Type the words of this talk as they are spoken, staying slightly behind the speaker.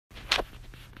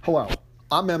Hello,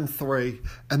 I'm M3,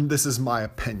 and this is my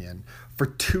opinion for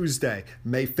Tuesday,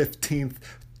 May 15th,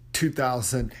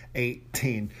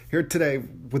 2018. Here today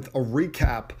with a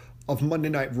recap of Monday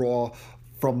Night Raw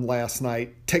from last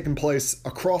night, taking place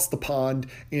across the pond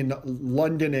in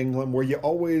London, England, where you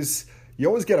always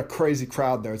get a crazy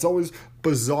crowd there. It's always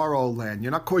bizarro land.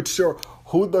 You're not quite sure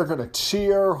who they're going to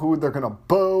cheer, who they're going to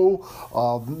boo.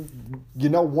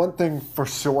 One thing for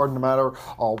sure, no matter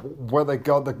where they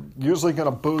go, they're usually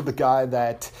going to boo the guy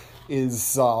that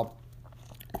is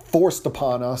forced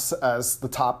upon us as the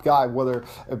top guy, whether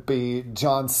it be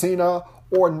John Cena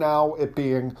or now it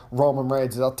being Roman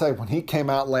Reigns. I'll tell you, when he came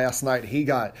out last night, he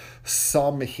got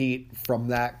some heat from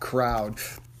that crowd.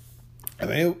 I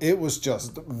mean, it was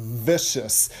just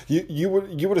vicious. You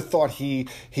would have thought he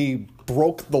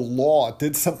broke the law,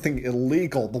 did something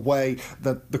illegal, the way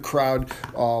that the crowd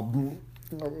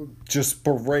just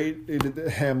berated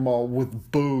him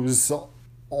with boos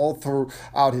all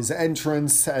throughout his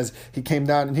entrance as he came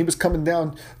down. And he was coming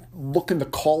down looking to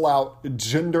call out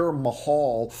Jinder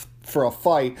Mahal for a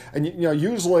fight. And,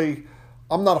 usually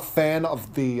I'm not a fan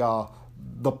of the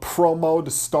promo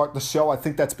to start the show. I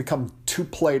think that's become too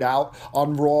played out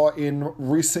on Raw in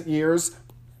recent years.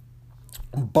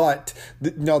 But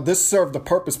this served the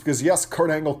purpose because, yes, Kurt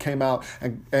Angle came out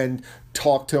and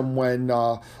talked to him when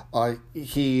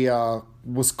he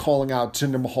was calling out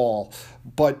Jinder Mahal.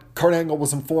 But Kurt Angle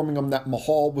was informing him that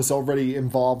Mahal was already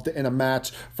involved in a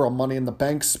match for a Money in the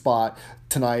Bank spot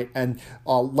tonight and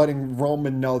letting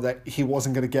Roman know that he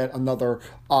wasn't going to get another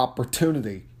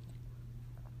opportunity.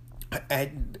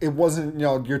 And it wasn't,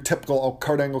 your typical,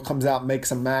 Kurt Angle comes out,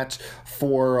 makes a match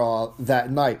for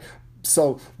that night.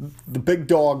 So the big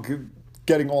dog,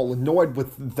 getting all annoyed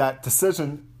with that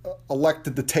decision,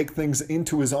 elected to take things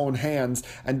into his own hands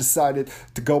and decided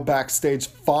to go backstage,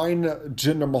 find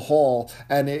Jinder Mahal,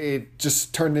 and it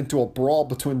just turned into a brawl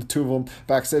between the two of them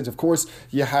backstage. Of course,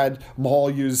 you had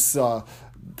Mahal use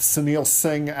Sunil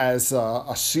Singh as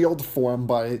a shield for him,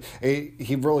 but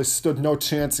he really stood no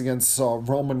chance against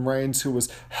Roman Reigns, who was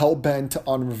hell-bent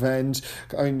on revenge.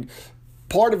 I mean,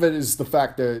 part of it is the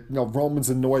fact that Roman's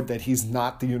annoyed that he's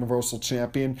not the Universal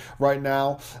Champion right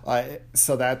now,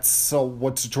 so that's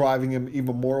what's driving him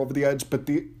even more over the edge. But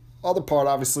the other part,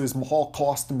 obviously, is Mahal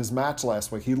cost him his match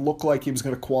last week. He looked like he was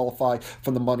going to qualify for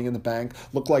the Money in the Bank,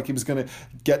 looked like he was going to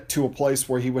get to a place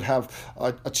where he would have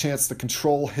a chance to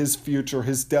control his future,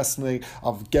 his destiny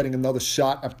of getting another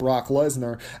shot at Brock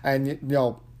Lesnar. And,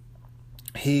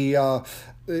 he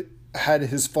had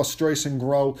his frustration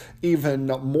grow even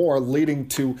more, leading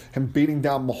to him beating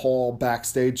down Mahal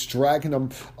backstage, dragging him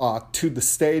to the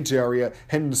stage area,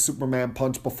 hitting the Superman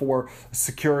punch before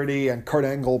security and Kurt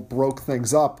Angle broke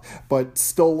things up, but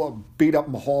still beat up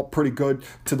Mahal pretty good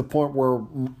to the point where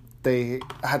they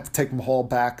had to take Mahal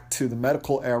back to the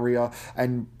medical area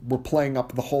and were playing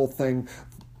up the whole thing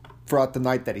throughout the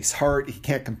night that he's hurt, he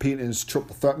can't compete in his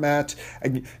triple threat match.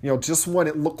 And, just when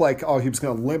it looked like, he was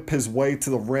going to limp his way to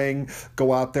the ring,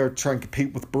 go out there, try and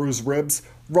compete with bruised ribs,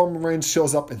 Roman Reigns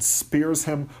shows up and spears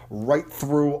him right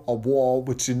through a wall,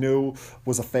 which you knew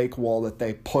was a fake wall that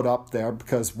they put up there,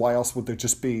 because why else would there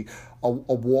just be a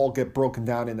wall get broken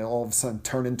down and then all of a sudden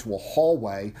turn into a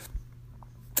hallway?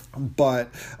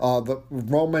 But the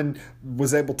Roman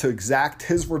was able to exact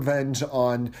his revenge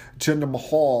on Jinder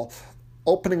Mahal,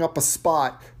 opening up a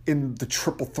spot in the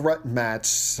triple threat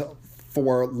match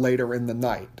for later in the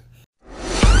night.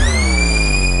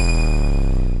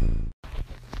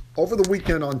 Over the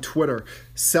weekend on Twitter,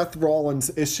 Seth Rollins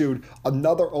issued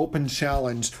another open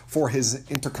challenge for his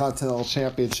Intercontinental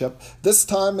Championship. This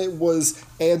time it was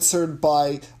answered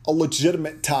by a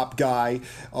legitimate top guy,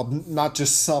 not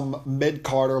just some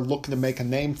mid-carder looking to make a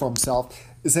name for himself.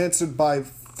 It's answered by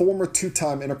former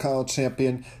two-time Intercontinental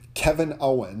Champion Kevin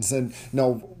Owens, and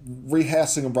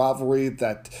rehashing a rivalry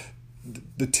that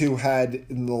the two had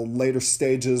in the later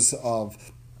stages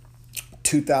of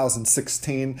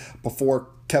 2016 before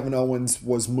Kevin Owens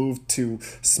was moved to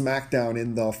SmackDown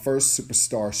in the first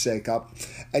Superstar shakeup.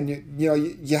 And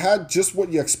you had just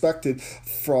what you expected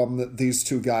from these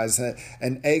two guys,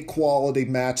 an A-quality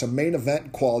match, a main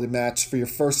event quality match for your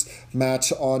first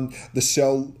match on the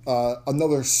show.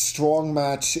 Another strong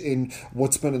match in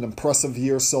what's been an impressive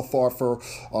year so far for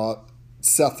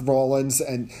Seth Rollins,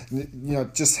 and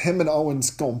just him and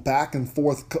Owens going back and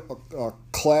forth,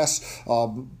 clash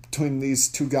between these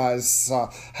two guys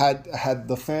had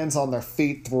the fans on their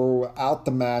feet throughout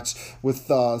the match with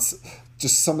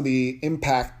just some of the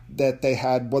impact that they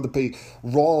had, whether it be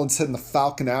Rollins hitting the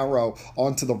Falcon Arrow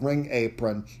onto the ring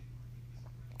apron,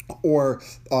 or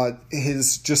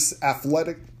his just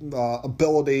athletic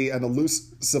ability and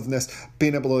elusiveness,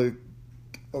 being able to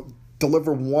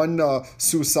deliver one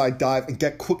suicide dive and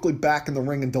get quickly back in the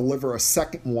ring and deliver a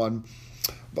second one.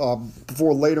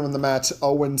 Before later in the match,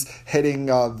 Owens hitting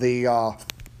the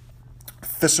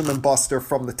Fisherman Buster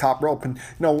from the top rope. And,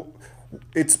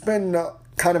 it's been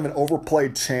kind of an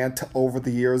overplayed chant over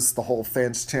the years, the whole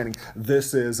fans chanting,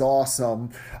 "This is awesome."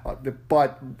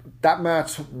 But that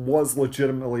match was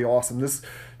legitimately awesome. This,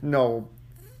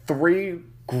 3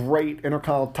 great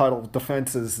Intercontinental title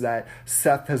defenses that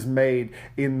Seth has made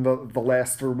in the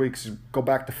last 3 weeks. You go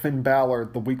back to Finn Balor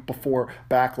the week before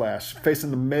Backlash,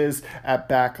 facing The Miz at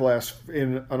Backlash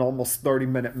in an almost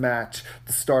 30-minute match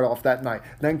to start off that night.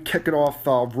 Then kicking off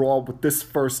Raw with this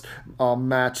first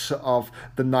match of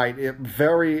the night.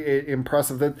 Very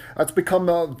impressive. That's become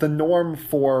the norm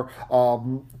for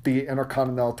the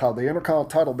Intercontinental title. The Intercontinental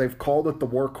title, they've called it the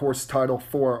workhorse title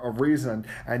for a reason.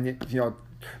 And,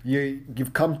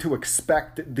 you've come to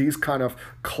expect these kind of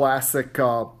classic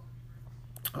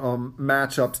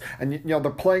matchups, and they're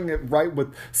playing it right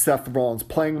with Seth Rollins,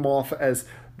 playing him off as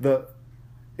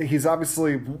he's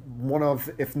obviously one of,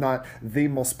 if not the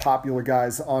most popular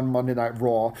guys on Monday Night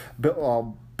Raw,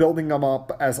 building him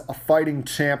up as a fighting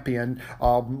champion,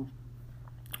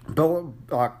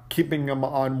 keeping him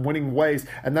on winning ways,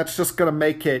 and that's just going to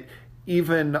make it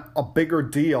even a bigger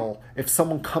deal if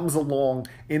someone comes along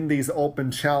in these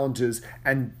open challenges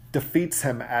and defeats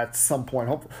him at some point.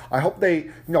 I hope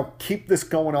they keep this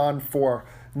going on for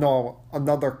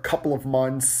another couple of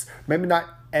months, maybe not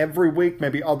every week,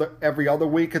 maybe every other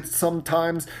week at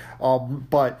sometimes,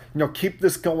 but keep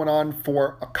this going on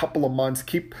for a couple of months.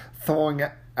 Keep throwing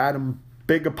at him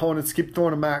big opponents, keep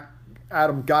throwing him at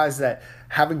him guys that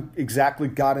haven't exactly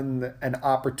gotten an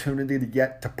opportunity to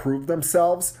yet to prove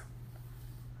themselves.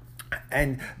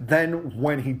 And then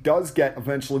when he does get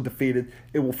eventually defeated,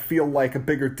 it will feel like a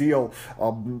bigger deal.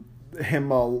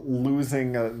 Him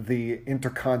losing the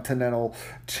Intercontinental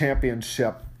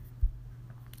Championship,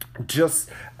 just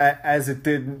as it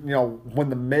did, when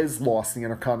The Miz lost the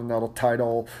Intercontinental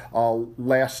title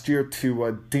last year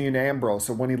to Dean Ambrose,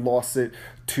 or when he lost it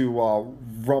to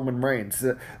Roman Reigns.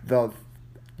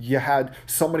 You had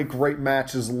so many great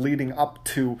matches leading up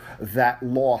to that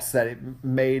loss that it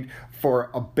made for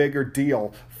a bigger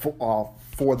deal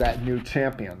for that new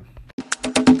champion.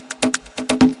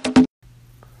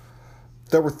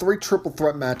 There were 3 triple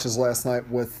threat matches last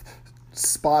night with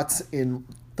spots in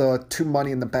the 2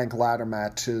 Money in the Bank ladder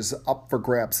matches up for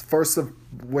grabs. First of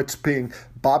which being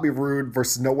Bobby Roode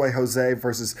versus No Way Jose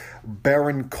versus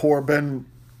Baron Corbin.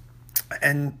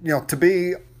 And, to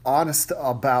be honest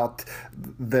about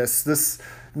this,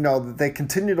 they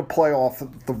continue to play off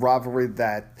the rivalry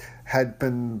that had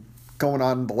been going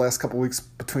on in the last couple of weeks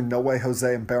between No Way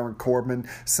Jose and Baron Corbin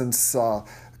since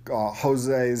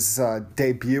Jose's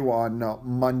debut on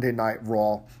Monday Night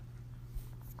Raw.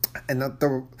 And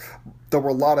there were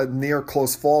a lot of near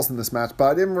close falls in this match, but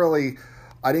I didn't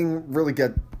really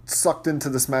get sucked into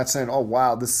this match saying, "Oh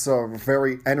wow, this is a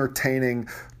very entertaining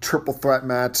triple threat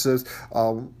match."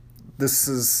 This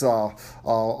is a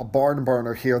barn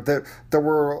burner here. There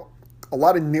were a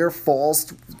lot of near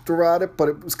falls throughout it, but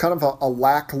it was kind of a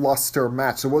lackluster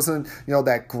match. It wasn't,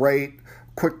 that great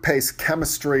quick-paced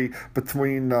chemistry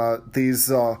between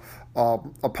these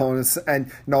opponents.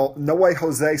 And No Way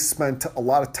Jose spent a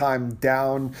lot of time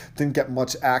down, didn't get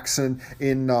much action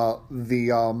in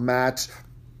the match.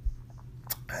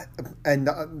 And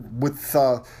with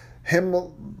him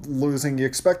losing, you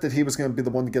expected he was going to be the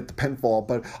one to get the pinfall,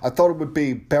 but I thought it would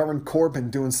be Baron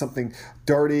Corbin doing something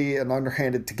dirty and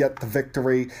underhanded to get the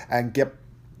victory and get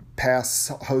past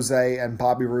Jose and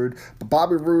Bobby Roode. But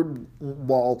Bobby Roode,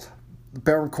 while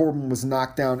Baron Corbin was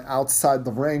knocked down outside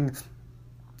the ring,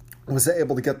 was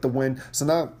able to get the win. So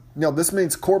now, this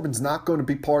means Corbin's not going to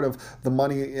be part of the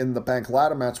Money in the Bank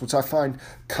ladder match, which I find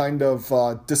kind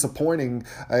of disappointing,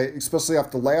 especially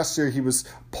after last year he was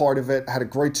part of it, had a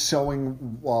great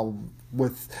showing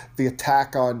with the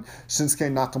attack on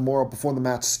Shinsuke Nakamura before the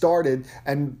match started,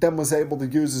 and then was able to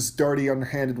use his dirty,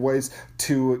 underhanded ways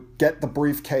to get the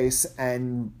briefcase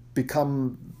and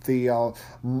become the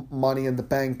Money in the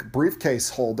Bank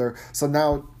briefcase holder. So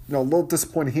now, a little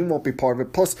disappointed he won't be part of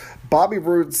it. Plus, Bobby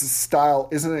Roode's style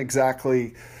isn't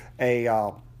exactly a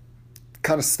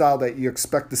kind of style that you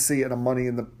expect to see in a Money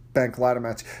in the Bank ladder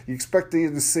match. You expect to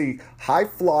either see high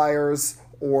flyers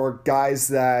or guys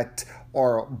that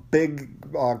are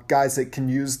big guys that can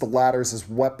use the ladders as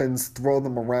weapons, throw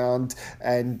them around,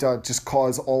 and just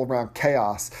cause all-around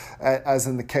chaos, as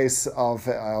in the case of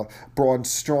Braun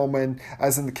Strowman,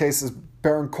 as in the case of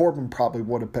Baron Corbin probably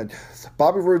would have been.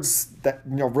 Bobby Roode's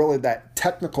really that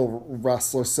technical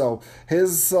wrestler, so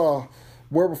his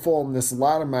wherewithal in this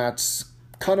ladder match,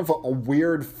 kind of a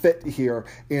weird fit here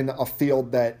in a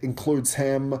field that includes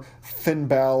him, Finn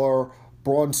Balor,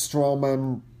 Braun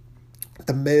Strowman,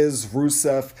 The Miz,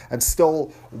 Rusev, and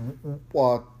still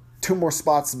 2 more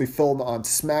spots to be filled on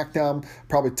SmackDown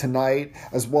probably tonight,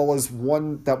 as well as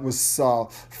one that was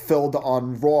filled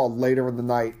on Raw later in the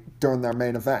night during their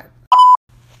main event.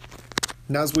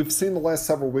 Now, as we've seen the last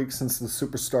several weeks since the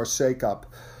Superstar shakeup,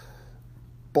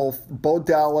 both Bo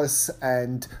Dallas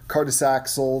and Curtis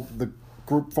Axel, the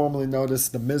group formerly known as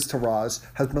the Miztourage,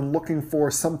 has been looking for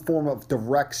some form of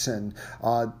direction,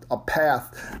 a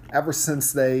path, ever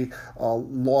since they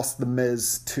lost the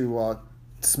Miz to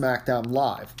SmackDown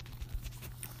Live.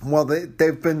 Well,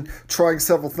 they've been trying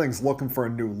several things, looking for a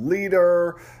new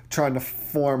leader, trying to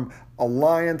form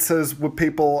alliances with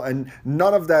people, and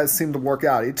none of that seemed to work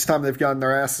out. Each time they've gotten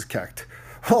their asses kicked.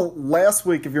 Well, last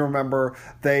week, if you remember,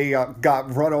 they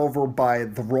got run over by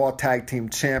the Raw Tag Team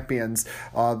Champions,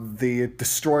 the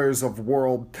Destroyers of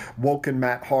World, Woken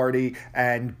Matt Hardy,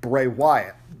 and Bray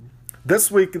Wyatt.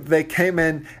 This week, they came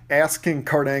in asking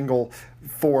Kurt Angle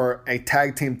for a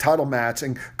tag team title match,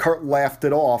 and Kurt laughed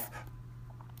it off.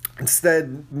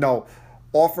 Instead,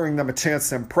 offering them a chance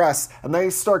to impress, and they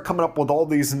start coming up with all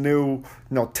these new,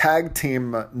 tag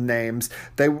team names.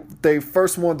 They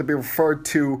first wanted to be referred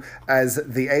to as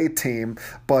the A-Team,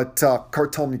 but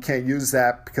Kurt told them you can't use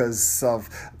that because of,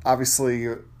 obviously,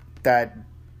 that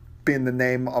being the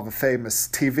name of a famous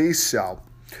TV show.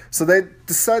 So they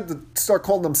decided to start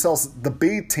calling themselves the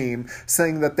B-Team,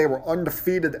 saying that they were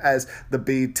undefeated as the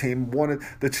B-Team, wanted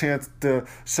the chance to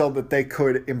show that they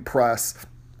could impress.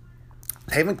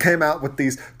 They even came out with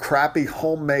these crappy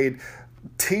homemade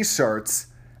T-shirts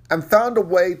and found a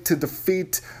way to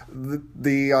defeat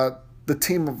the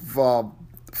team of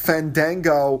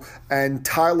Fandango and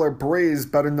Tyler Breeze,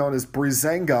 better known as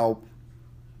Breezango.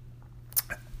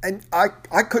 And I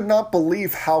could not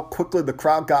believe how quickly the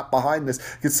crowd got behind this,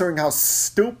 considering how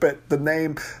stupid the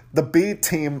name the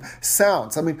B-Team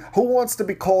sounds. I mean, who wants to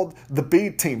be called the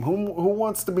B-Team? Who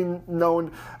wants to be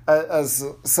known as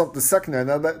something secondary?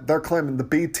 Now, they're claiming the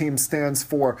B-Team stands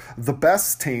for the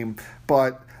best team,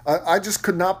 but I just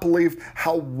could not believe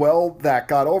how well that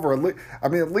got over. I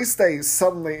mean, at least they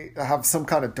suddenly have some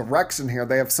kind of direction here.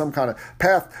 They have some kind of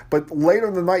path. But later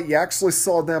in the night, you actually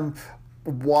saw them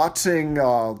watching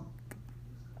the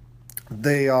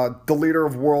leader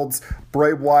of worlds,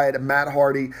 Bray Wyatt and Matt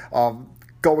Hardy,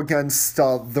 go against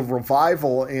the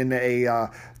Revival in a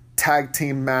tag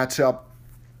team matchup.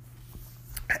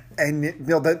 And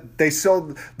that they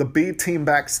showed the B team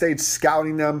backstage,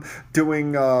 scouting them,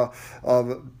 doing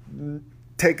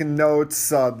taking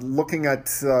notes, looking at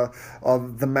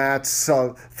the match,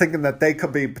 thinking that they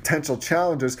could be potential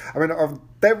challengers. I mean, are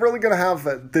they really going to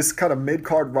have this kind of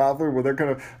mid-card rivalry where they're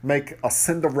going to make a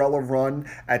Cinderella run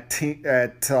at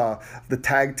the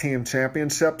tag team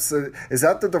championships? Is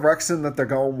that the direction that they're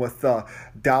going with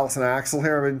Dallas and Axel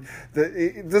here? I mean,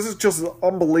 this is just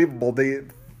unbelievable.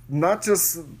 Not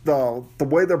just the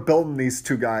way they're building these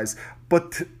two guys,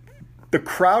 but the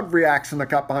crowd reaction that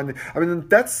got behind it. I mean,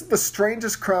 that's the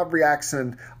strangest crowd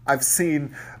reaction I've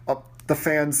seen the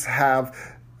fans have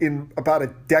in about a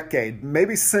decade.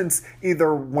 Maybe since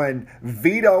either when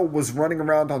Vito was running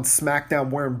around on SmackDown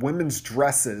wearing women's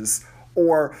dresses,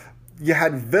 or you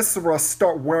had Viscera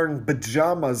start wearing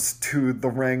pajamas to the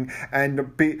ring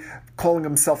and be calling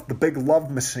himself the Big Love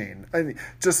Machine. I mean,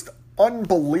 just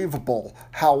unbelievable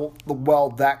how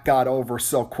well that got over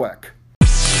so quick.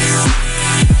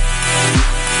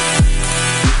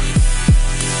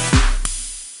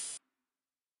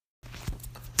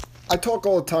 I talk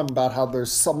all the time about how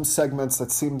there's some segments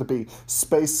that seem to be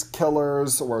space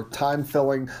killers or time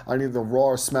filling on either Raw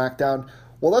or SmackDown.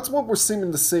 Well, that's what we're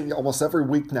seeming to see almost every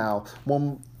week now.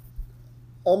 When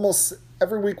almost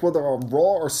every week, whether on Raw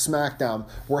or SmackDown,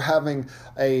 we're having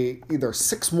a either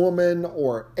 6-woman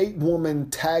or 8-woman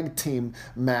tag team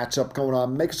matchup going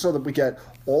on, making sure that we get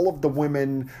all of the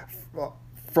women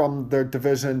from their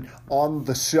division on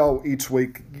the show each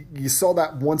week. You saw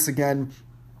that once again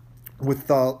with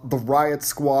the Riot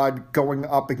Squad going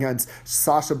up against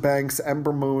Sasha Banks,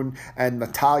 Ember Moon, and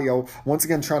Natalya. Once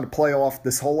again, trying to play off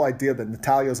this whole idea that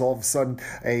Natalya is all of a sudden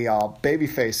a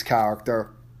babyface character.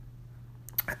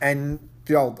 And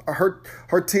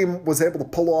her team was able to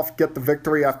pull off, get the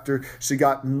victory after she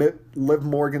got Liv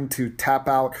Morgan to tap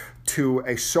out to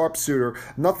a sharpshooter.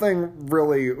 Nothing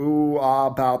really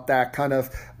about that, kind of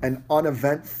an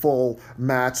uneventful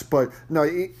match. But no,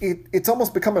 it's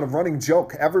almost becoming a running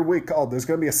joke every week. Oh, there's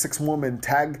going to be a 6-woman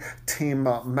tag team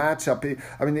matchup.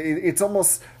 I mean, it's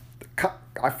almost,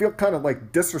 I feel kind of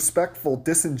like disrespectful,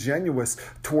 disingenuous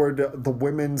toward the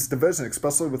women's division,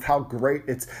 especially with how great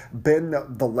it's been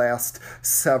the last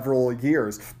several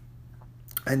years.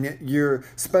 And you're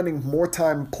spending more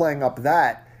time playing up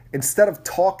that instead of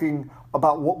talking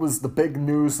about what was the big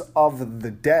news of the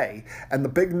day. And the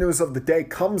big news of the day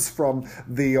comes from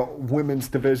the women's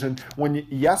division. When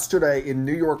yesterday in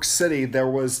New York City, there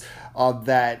was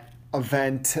that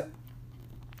event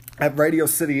at Radio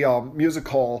City Music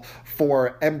Hall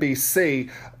for NBC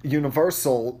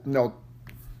Universal,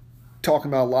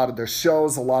 talking about a lot of their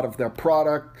shows, a lot of their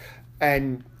product,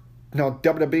 and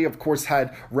WWE, of course,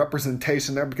 had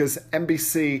representation there because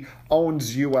NBC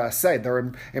owns USA.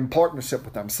 They're in partnership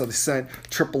with them. So they sent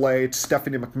Triple H,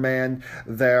 Stephanie McMahon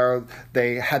there.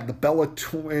 They had the Bella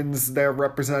Twins there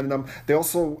representing them. They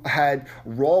also had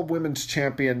Raw Women's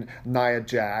Champion Nia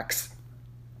Jax,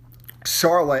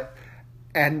 Charlotte,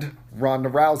 and Ronda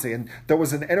Rousey. And there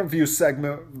was an interview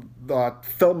segment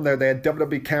filmed there. They had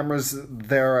WWE cameras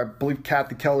there. I believe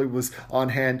Kathy Kelly was on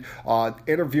hand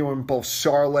interviewing both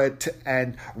Charlotte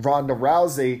and Ronda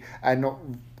Rousey. And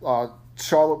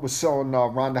Charlotte was showing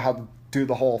Ronda how to do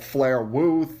the whole Flair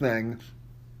woo thing.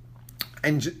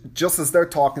 And just as they're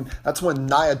talking, that's when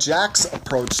Nia Jax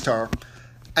approached her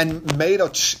and made a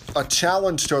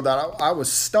challenge to her that I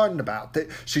was stunned about.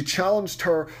 She challenged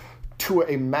her to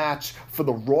a match for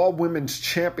the Raw Women's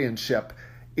Championship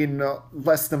in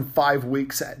less than 5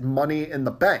 weeks at Money in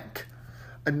the Bank.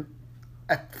 And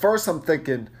at first I'm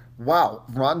thinking, wow,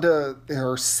 Ronda,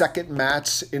 her second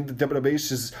match in the WWE,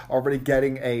 she's already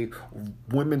getting a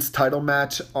women's title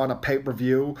match on a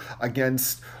pay-per-view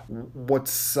against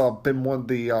what's been one of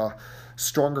the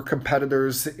stronger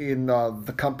competitors in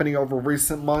the company over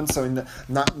recent months. I mean,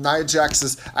 Nia Jax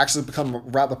has actually become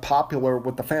rather popular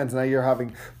with the fans. Now you're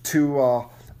having two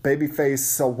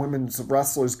babyface women's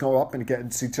wrestlers go up and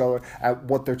against each other at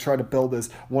what they're trying to build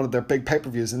as one of their big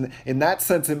pay-per-views. And in that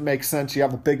sense, it makes sense. You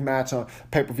have a big match on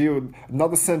pay-per-view. In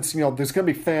another sense, there's going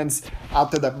to be fans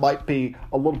out there that might be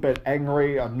a little bit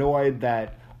angry, annoyed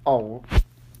that,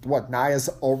 Nia's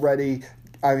already,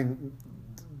 that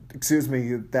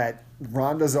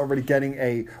Ronda's already getting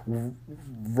a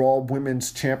Raw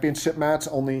Women's Championship match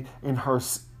only in her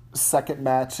second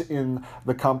match in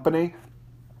the company.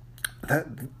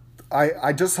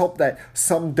 I just hope that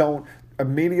some don't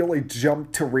immediately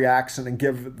jump to reaction and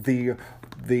give the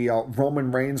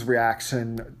Roman Reigns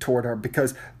reaction toward her,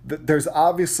 because there's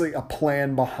obviously a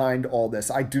plan behind all this.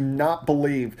 I do not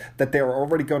believe that they are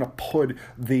already going to put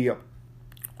the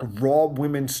Raw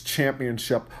Women's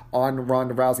Championship on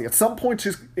Ronda Rousey. At some point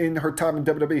she's in her time in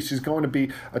WWE, she's going to be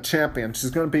a champion.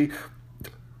 She's going to be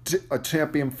a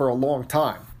champion for a long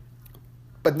time.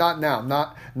 But not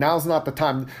now. Now's not the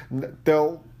time.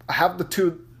 They'll have the two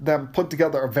of them put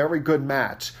together a very good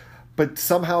match. But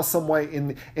somehow, some way,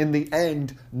 in the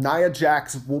end, Nia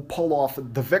Jax will pull off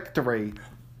the victory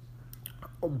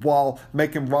while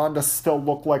making Ronda still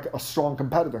look like a strong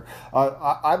competitor.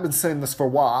 I've been saying this for a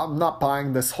while. I'm not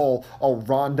buying this whole,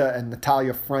 Ronda and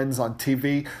Natalya friends on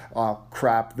TV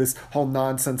crap. This whole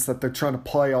nonsense that they're trying to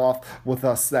play off with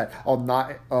us that,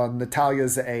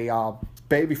 Natalya's a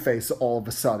babyface all of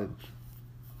a sudden.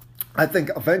 I think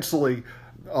eventually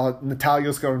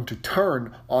Natalya's going to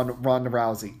turn on Ronda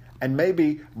Rousey. And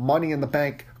maybe Money in the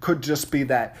Bank could just be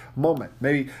that moment.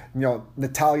 Maybe,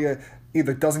 Natalya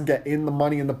either doesn't get in the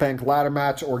Money in the Bank ladder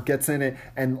match or gets in it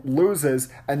and loses,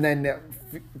 and then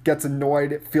gets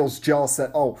annoyed, feels jealous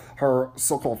that, her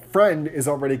so-called friend is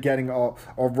already getting a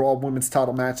Raw Women's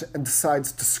title match, and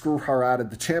decides to screw her out of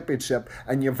the championship,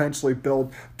 and you eventually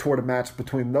build toward a match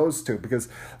between those two, because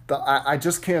I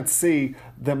just can't see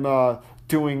them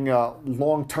doing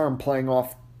long-term playing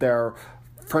off their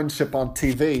friendship on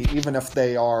TV, even if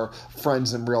they are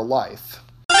friends in real life.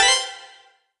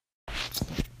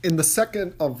 In the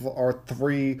second of our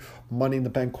 3 Money in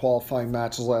the Bank qualifying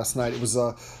matches last night, it was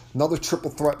another triple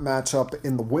threat matchup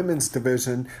in the women's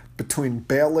division between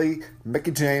Bayley, Mickie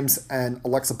James, and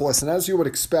Alexa Bliss. And as you would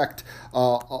expect,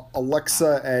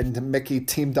 Alexa and Mickie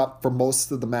teamed up for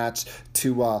most of the match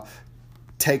to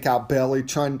take out Bayley,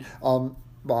 try and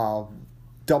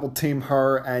double team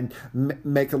her and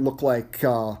make it look like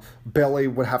Bayley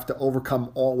would have to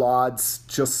overcome all odds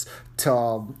just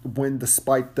to win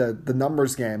despite the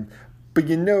numbers game. But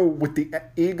with the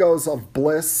egos of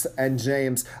Bliss and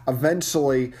James,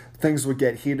 eventually things would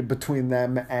get heated between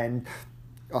them, and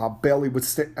Bayley would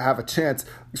have a chance,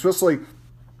 especially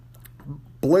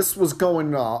Bliss was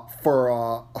going for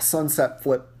a sunset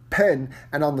flip pin,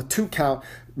 and on the 2 count,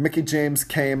 Mickie James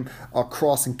came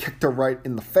across and kicked her right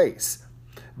in the face.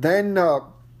 Then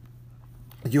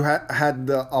you had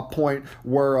a point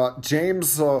where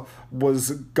James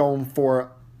was going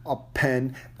for a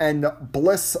pin, and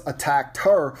Bliss attacked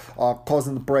her,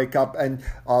 causing the breakup and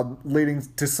leading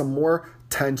to some more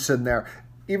tension there.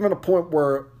 Even a point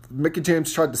where Mickie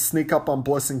James tried to sneak up on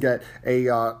Bliss and get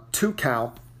a 2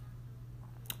 count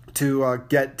to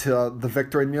get to the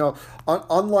victory. And,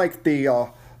 unlike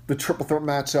the triple threat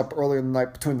matchup earlier in the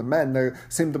night between the men, there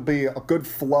seemed to be a good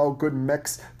flow, good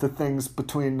mix to things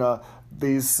between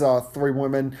these 3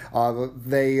 women.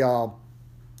 They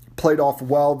played off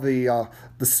well the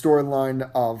storyline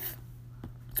of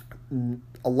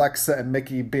Alexa and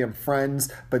Mickie being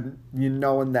friends, but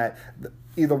knowing that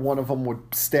either one of them would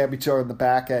stab each other in the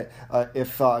back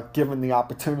if given the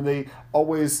opportunity.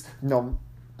 Always,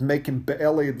 making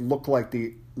Bayley look like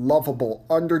the lovable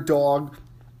underdog.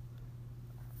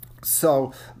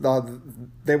 So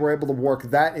they were able to work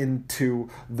that into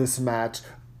this match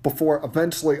before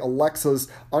eventually Alexa's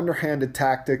underhanded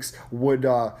tactics would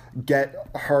get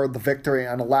her the victory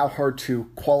and allow her to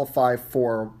qualify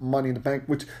for Money in the Bank,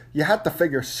 which you had to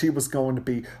figure she was going to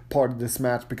be part of this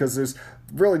match because there's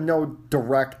really no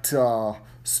direct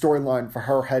storyline for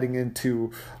her heading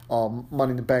into Money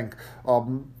in the Bank.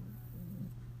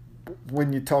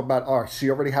 When you talk about, she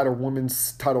already had her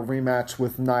women's title rematch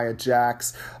with Nia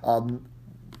Jax.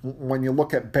 When you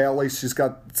look at Bayley, she's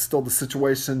got still the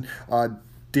situation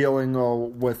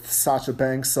dealing with Sasha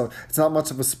Banks, so it's not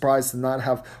much of a surprise to not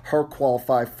have her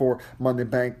qualify for Money in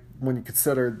the Bank when you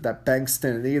consider that Banks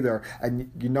didn't either. And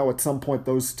at some point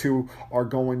those two are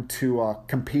going to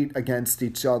compete against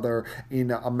each other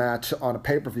in a match on a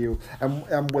pay-per-view.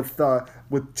 And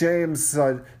with James,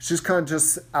 she's kind of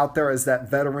just out there as that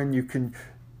veteran. You can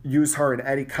use her in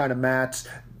any kind of match.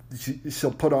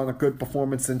 She'll put on a good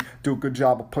performance and do a good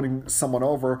job of putting someone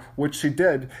over, which she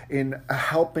did in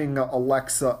helping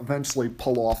Alexa eventually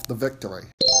pull off the victory.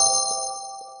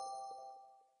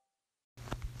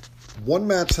 One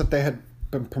match that they had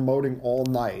been promoting all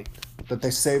night that they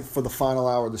saved for the final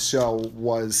hour of the show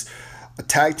was a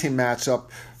tag team matchup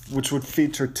which would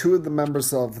feature 2 of the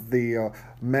members of the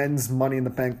men's Money in the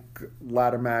Bank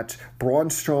ladder match, Braun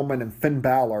Strowman and Finn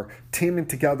Balor, teaming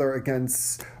together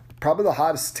against probably the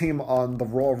hottest team on the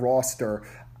Raw roster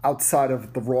outside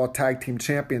of the Raw Tag Team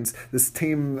Champions, this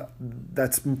team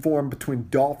that's been formed between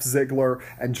Dolph Ziggler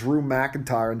and Drew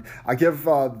McIntyre. And I give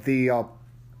the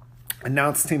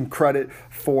announced team credit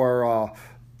for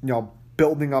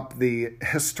building up the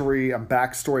history and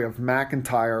backstory of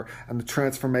McIntyre and the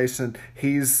transformation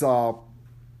he's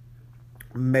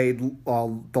made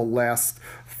the last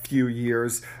few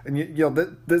years. And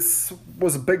this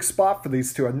was a big spot for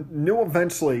these two. I knew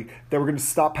eventually they were going to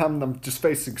stop having them just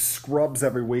facing scrubs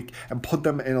every week and put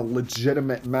them in a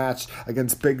legitimate match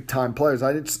against big time players.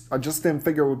 I just didn't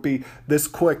figure it would be this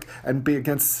quick and be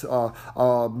against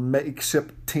a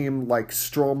makeshift team like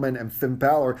Strowman and Finn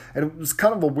Balor. And it was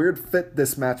kind of a weird fit,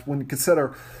 this match, when you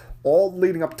consider all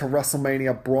leading up to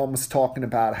WrestleMania, Braun was talking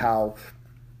about how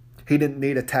he didn't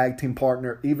need a tag team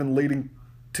partner, even leading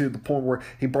to the point where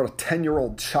he brought a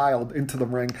 10-year-old child into the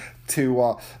ring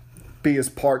to be his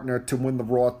partner to win the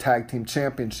Raw Tag Team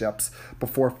Championships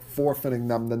before forfeiting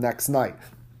them the next night.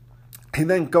 He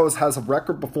then has a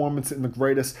record performance in the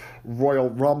Greatest Royal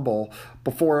Rumble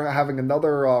before having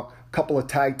another couple of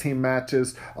tag team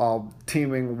matches,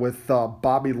 teaming with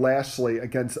Bobby Lashley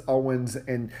against Owens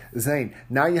and Zayn.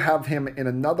 Now you have him in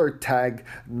another tag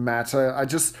match. I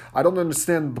don't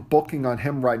understand the booking on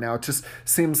him right now. It just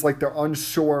seems like they're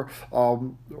unsure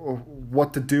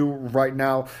what to do right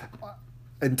now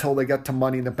until they get to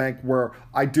Money in the Bank, where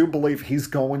I do believe he's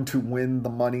going to win the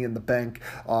Money in the Bank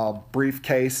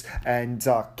briefcase and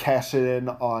cash it in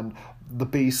on the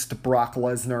Beast, Brock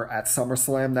Lesnar, at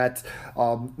SummerSlam. That's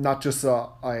not just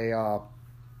a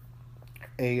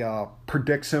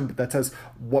prediction, but that says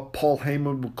what Paul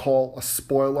Heyman would call a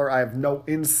spoiler. I have no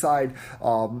inside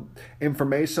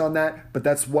information on that, but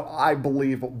that's what I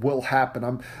believe will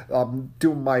happen. I'm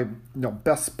doing my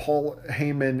best Paul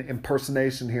Heyman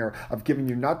impersonation here of giving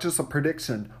you not just a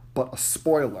prediction, but a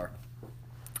spoiler.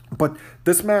 But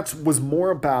this match was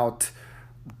more about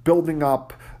building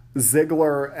up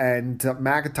Ziggler and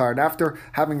McIntyre. And after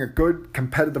having a good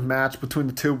competitive match between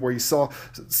the two, where you saw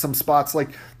some spots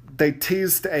like they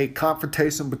teased a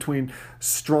confrontation between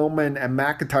Strowman and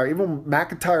McIntyre. Even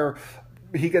McIntyre,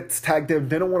 he gets tagged in.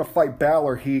 They don't want to fight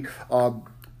Balor. He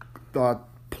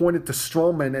pointed to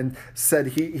Strowman and said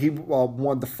he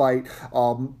wanted to fight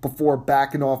before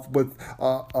backing off with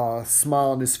a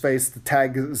smile on his face to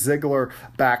tag Ziggler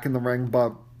back in the ring.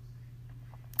 But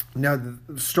now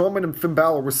Strowman and Finn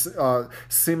Balor were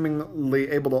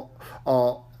seemingly able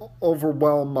to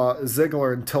overwhelm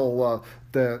Ziggler until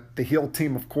the heel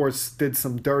team, of course, did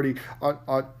some dirty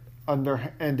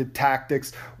underhanded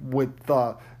tactics with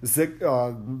McIntyre,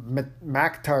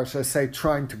 should I say,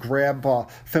 trying to grab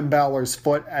Finn Balor's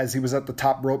foot as he was at the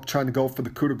top rope trying to go for the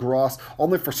coup de grace,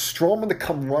 only for Strowman to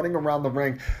come running around the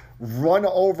ring, run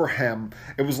over him.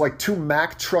 It was like two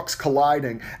Mack trucks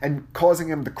colliding and causing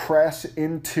him to crash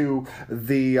into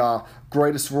the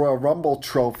Greatest Royal Rumble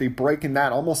trophy, breaking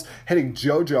that, almost hitting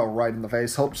JoJo right in the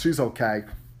face. Hope she's okay.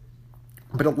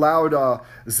 But allowed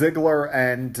Ziggler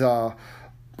and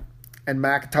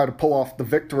McIntyre to pull off the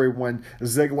victory when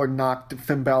Ziggler knocked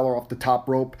Finn Balor off the top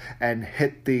rope and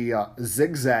hit the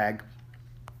zigzag.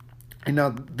 And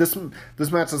now this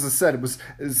match, as I said,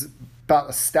 is about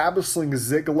establishing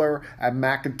Ziggler and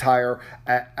McIntyre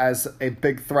as a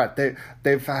big threat.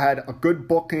 They've had a good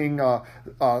booking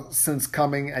since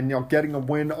coming, and getting a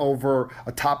win over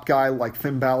a top guy like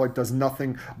Finn Balor does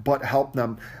nothing but help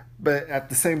them. But at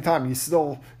the same time,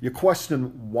 you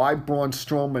question why Braun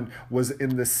Strowman was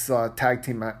in this tag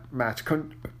team match.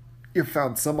 Couldn't you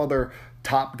found some other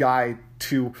top guy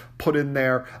to put in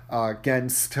there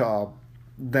against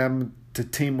them to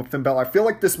team with Finn Balor? I feel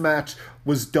like this match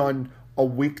was done a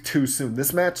week too soon.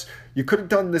 This match, you could have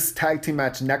done this tag team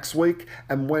match next week,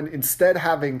 and when instead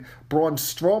having Braun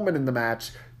Strowman in the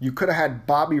match, you could have had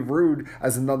Bobby Roode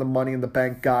as another Money in the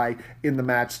Bank guy in the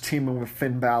match, teaming with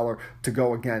Finn Balor to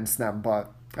go against them.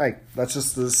 But hey, that's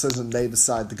just the decision they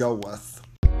decide to go with.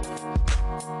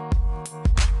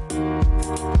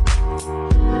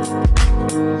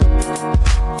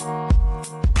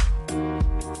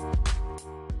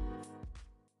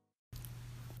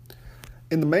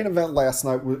 In the main event last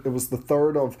night, it was the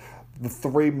third of the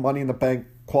three Money in the Bank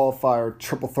qualifier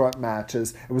triple threat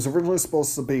matches. It was originally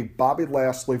supposed to be Bobby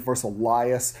Lashley versus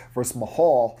Elias versus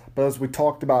Mahal, but as we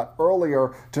talked about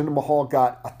earlier, Jinder Mahal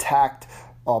got attacked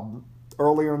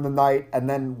earlier in the night, and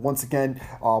then once again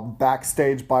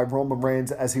backstage by Roman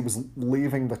Reigns as he was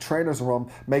leaving the trainer's room,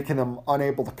 making him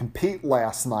unable to compete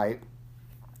last night,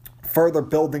 further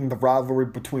building the rivalry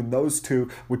between those two,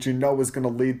 which is going to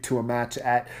lead to a match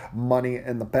at Money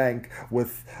in the Bank,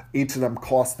 with each of them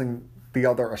costing the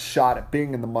other a shot at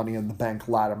being in the Money in the Bank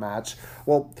ladder match.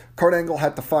 Well, Kurt Angle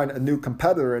had to find a new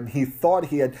competitor, and he thought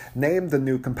he had named the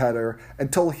new competitor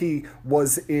until he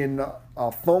was in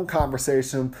a phone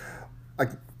conversation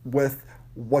with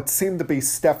what seemed to be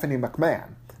Stephanie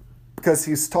McMahon. Because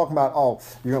he's talking about,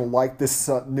 you're going to like this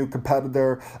new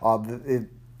competitor,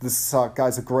 this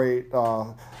guy's a great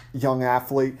young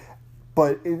athlete.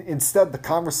 But instead, the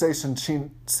conversation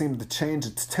seemed to change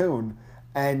its tune,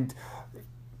 and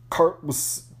Kurt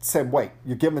was saying, wait,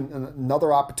 you're giving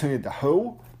another opportunity to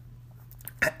who?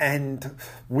 And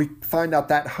we find out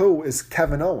that who is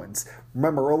Kevin Owens.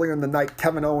 Remember, earlier in the night,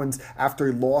 Kevin Owens, after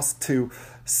he lost to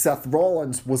Seth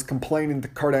Rollins, was complaining to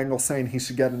Kurt Angle, saying he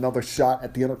should get another shot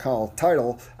at the Intercontinental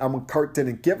title. And when Kurt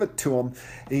didn't give it to him,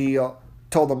 he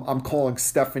told him, I'm calling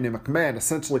Stephanie McMahon,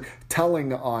 essentially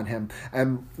telling on him.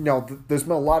 And, there's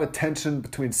been a lot of tension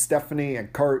between Stephanie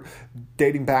and Kurt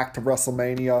dating back to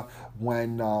WrestleMania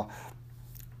when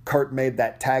Kurt made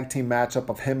that tag team matchup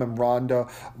of him and Ronda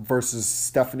versus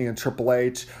Stephanie and Triple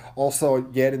H. Also,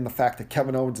 yet in the fact that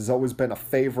Kevin Owens has always been a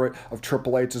favorite of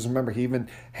Triple H's. Remember, he even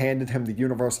handed him the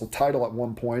Universal title at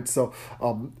one point. So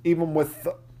even with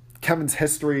Kevin's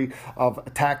history of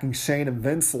attacking Shane and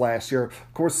Vince last year,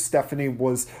 of course, Stephanie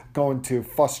was going to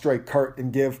frustrate Kurt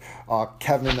and give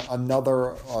Kevin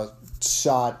another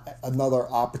shot, another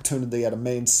opportunity at a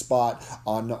main spot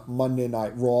on Monday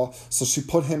Night Raw. So she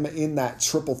put him in that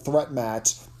triple threat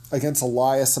match against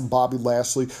Elias and Bobby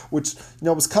Lashley, which,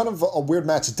 was kind of a weird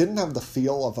match. It didn't have the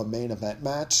feel of a main event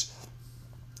match,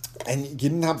 and you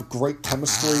didn't have great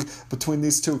chemistry between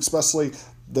these two, especially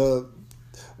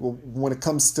when it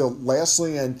comes to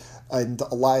Lashley and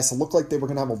Elias. It looked like they were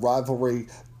going to have a rivalry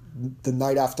the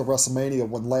night after WrestleMania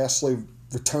when Lashley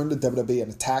returned to WWE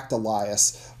and attacked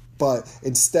Elias. But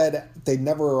instead, they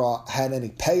never had any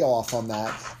payoff on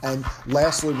that. And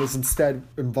Lashley was instead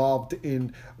involved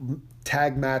in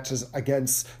tag matches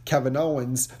against Kevin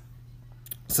Owens.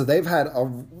 So they've had a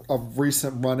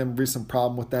recent run-in, recent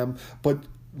problem with them. But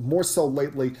more so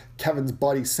lately, Kevin's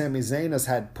buddy Sami Zayn has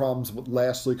had problems with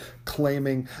Lashley,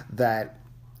 claiming that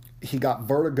he got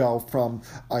vertigo from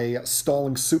a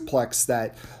stalling suplex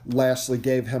that Lashley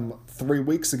gave him 3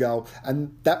 weeks ago,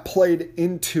 and that played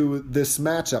into this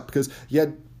matchup because you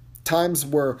had times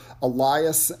where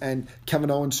Elias and Kevin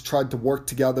Owens tried to work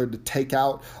together to take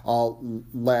out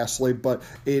Lashley, but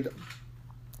it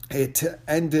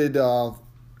ended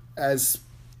as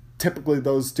typically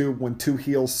those do when two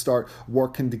heels start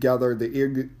working together.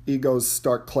 The egos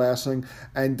start clashing,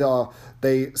 and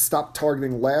they stopped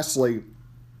targeting Lashley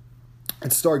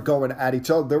and started going at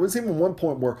each other. There was even one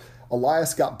point where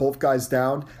Elias got both guys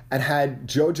down and had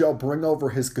JoJo bring over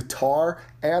his guitar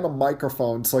and a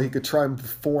microphone so he could try and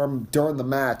perform during the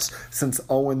match since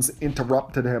Owens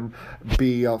interrupted him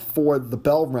before the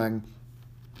bell rang.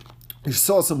 You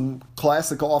saw some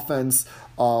classic offense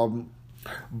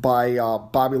by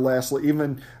Bobby Lashley,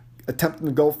 even attempting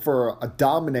to go for a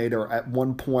Dominator at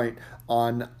one point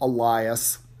on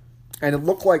Elias. And it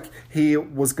looked like he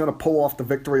was going to pull off the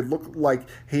victory. It looked like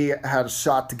he had a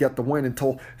shot to get the win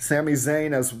until Sami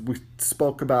Zayn, as we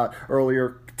spoke about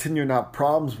earlier, continuing to have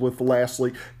problems with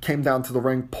Lashley, came down to the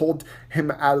ring, pulled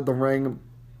him out of the ring,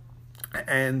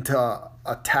 and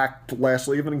attacked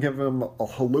Lashley, even gave him a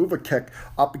haluva kick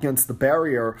up against the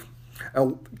barrier,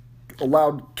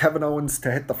 allowed Kevin Owens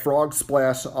to hit the frog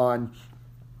splash on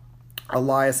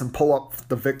Elias and pull up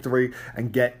the victory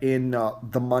and get in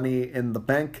the Money in the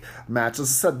Bank match. As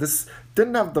I said, this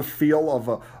didn't have the feel of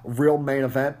a real main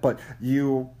event, but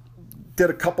you did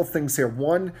a couple things here.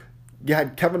 One, you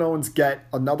had Kevin Owens get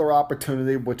another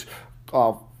opportunity, which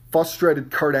frustrated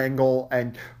Kurt Angle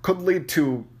and could lead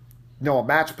to a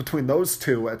match between those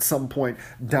two at some point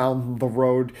down the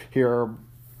road here.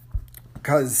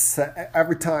 Because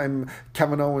every time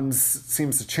Kevin Owens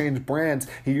seems to change brands,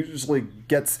 he usually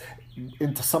gets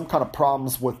into some kind of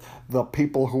problems with the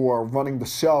people who are running the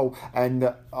show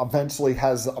and eventually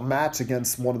has a match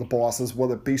against one of the bosses,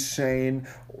 whether it be Shane,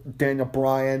 Daniel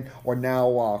Bryan, or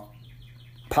now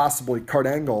possibly Kurt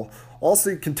Angle.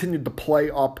 Also, he continued to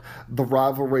play up the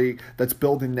rivalry that's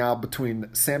building now between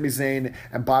Sami Zayn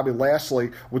and Bobby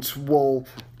Lashley, which will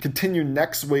continue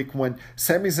next week when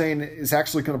Sami Zayn is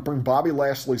actually going to bring Bobby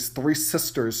Lashley's three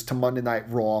sisters to Monday Night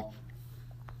Raw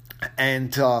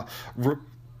and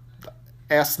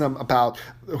ask them about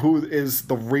who is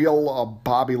the real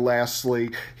Bobby Lashley.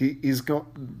 He's going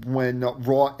when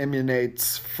Raw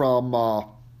emanates from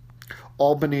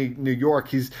Albany, New York.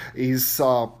 He's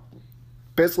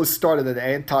basically started an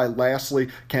anti-Lashley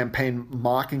campaign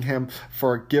mocking him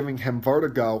for giving him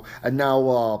vertigo, and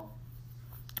now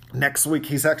next week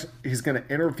he's going to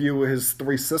interview his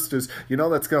three sisters.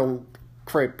 That's going to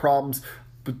create problems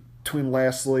between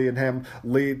Lashley and him,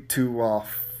 lead to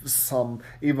some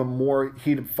even more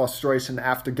heated frustration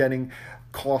after getting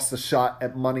cost a shot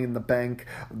at Money in the Bank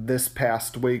this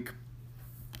past week.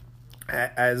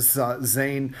 As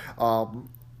Zayn,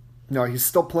 he's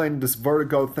still playing this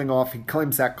vertigo thing off. He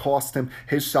claims that cost him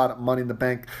his shot at Money in the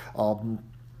Bank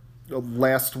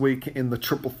last week in the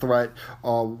triple threat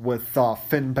with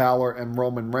Finn Balor and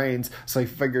Roman Reigns. So he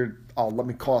figured, let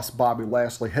me cost Bobby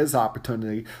Lashley his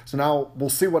opportunity. So now we'll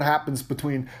see what happens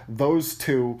between those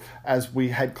two as we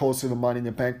head closer to Money in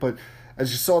the Bank. But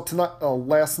as you saw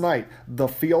last night, the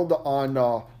field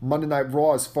on Monday Night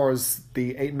Raw, as far as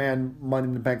the 8-man Money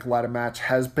in the Bank ladder match,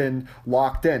 has been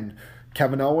locked in.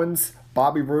 Kevin Owens,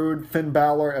 Bobby Roode, Finn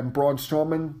Balor, and Braun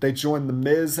Strowman, they joined The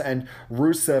Miz and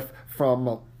Rusev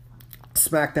from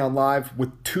SmackDown Live,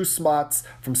 with 2 spots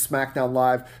from SmackDown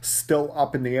Live still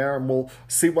up in the air, and we'll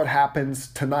see what happens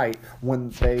tonight when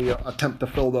they attempt to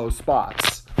fill those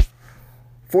spots.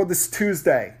 For this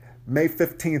Tuesday, May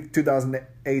 15th,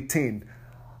 2018,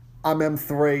 I'm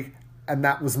M3, and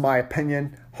that was my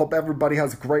opinion. Hope everybody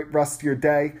has a great rest of your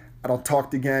day, and I'll talk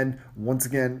to you once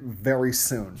again very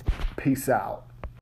soon. Peace out.